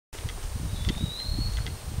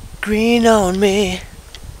Green on me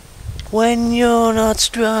when you're not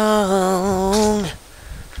strong.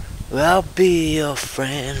 I'll be your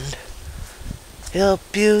friend,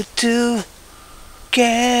 help you to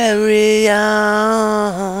carry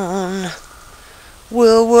on.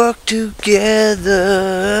 We'll work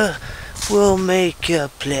together, we'll make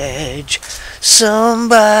a pledge,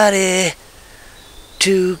 somebody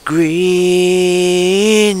to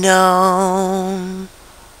green on.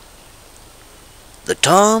 The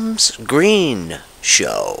Tom's Green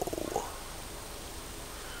Show.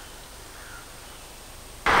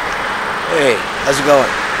 Hey, how's it going?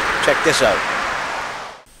 Check this out.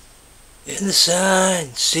 In the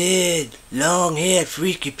sign said, long-haired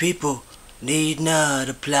freaky people need not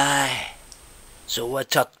apply. So I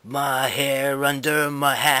tucked my hair under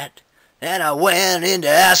my hat, and I went in to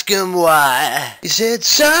ask him why. He said,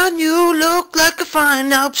 son, you look like a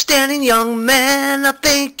fine, upstanding young man, I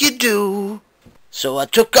think you do. So I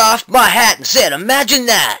took off my hat and said, imagine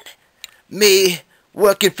that, me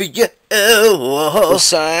working for you. Oh,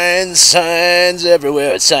 signs, signs,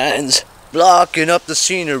 everywhere it signs, blocking up the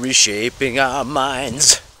scenery, shaping our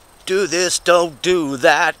minds. Do this, don't do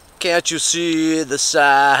that, can't you see the signs?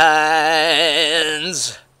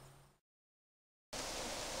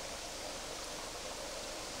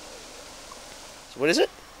 So what is it?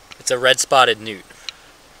 It's a red-spotted newt.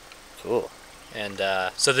 Cool. And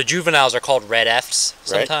so the juveniles are called red Fs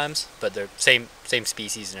sometimes, right. But they're same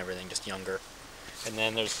species and everything, just younger. And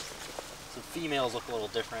then there's some females look a little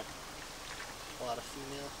different. A lot of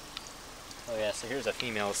female. Oh yeah, so here's a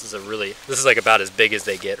female. This is like about as big as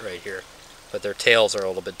they get right here, but their tails are a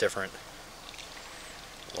little bit different.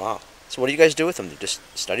 Wow. So what do you guys do with them? Do you just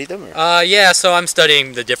study them? Or? Yeah. So I'm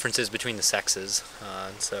studying the differences between the sexes.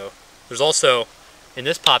 And so there's also in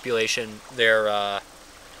this population they're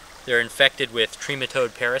infected with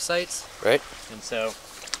trematode parasites. Right. And so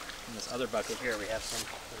in this other bucket here we have some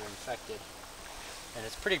that are infected. And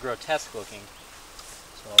it's pretty grotesque looking.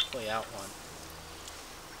 So I'll play out one.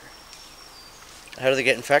 How do they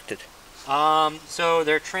get infected? So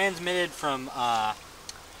they're transmitted from,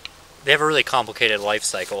 they have a really complicated life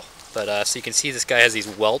cycle. But so you can see this guy has these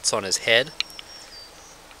welts on his head.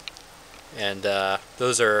 And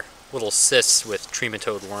those are little cysts with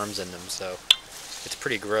trematode worms in them, so it's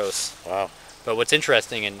pretty gross. Wow. But what's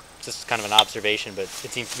interesting, and just kind of an observation, but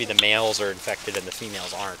it seems to be the males are infected and the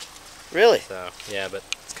females aren't. Really? So, yeah, but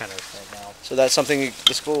it's kind of right now. So that's something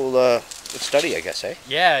the school would study, I guess, eh?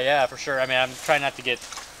 Yeah, for sure. I mean, I'm trying not to get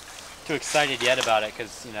too excited yet about it,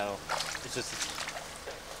 because, you know, it's just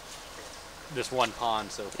this one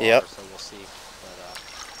pond so far, yep. So we'll see.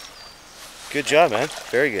 But, good job, man.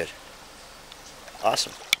 Very good.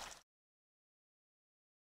 Awesome.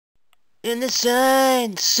 In the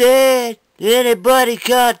sign said, anybody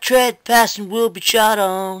caught trespassing will be shot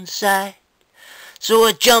on sight. So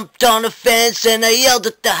I jumped on the fence and I yelled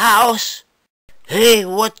at the house, hey,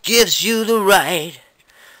 what gives you the right?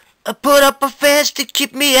 I put up a fence to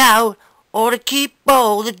keep me out or to keep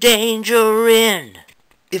all the danger in.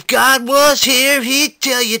 If God was here, he'd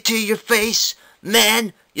tell you to your face,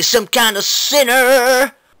 man, you're some kind of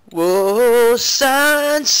sinner. Whoa,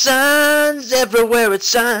 signs, signs, everywhere it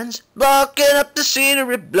signs, blocking up the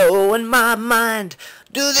scenery, blowing my mind.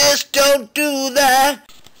 Do this, don't do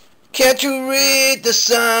that, can't you read the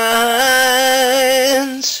signs?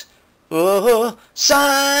 Oh,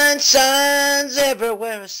 signs, signs,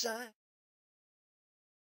 everywhere a sign.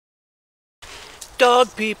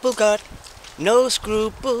 Dog people got no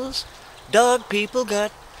scruples, dog people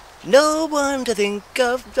got no one to think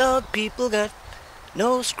of, dog people got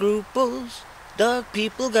no scruples, dog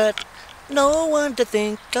people got no one to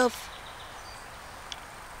think of.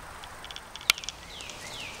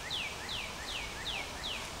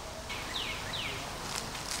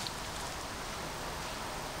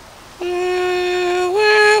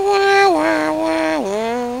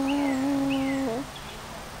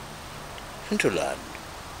 Hinterland.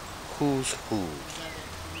 Who's who?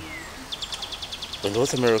 The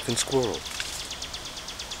North American squirrel.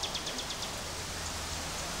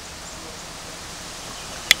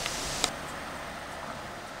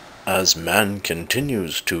 As man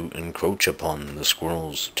continues to encroach upon the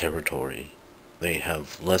squirrel's territory, they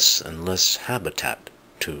have less and less habitat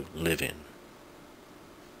to live in.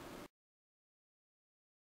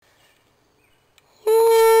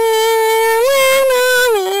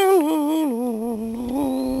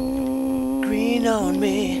 Green on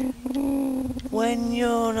me when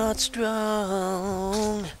you're not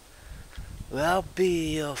strong. I'll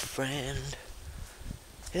be your friend,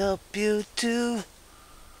 help you to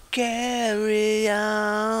carry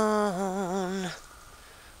on.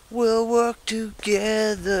 We'll work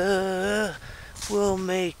together. We'll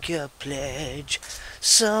make a pledge.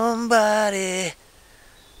 Somebody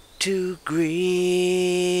to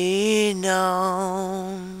green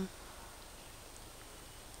on.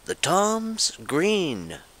 The Tom's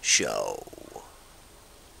Green Show.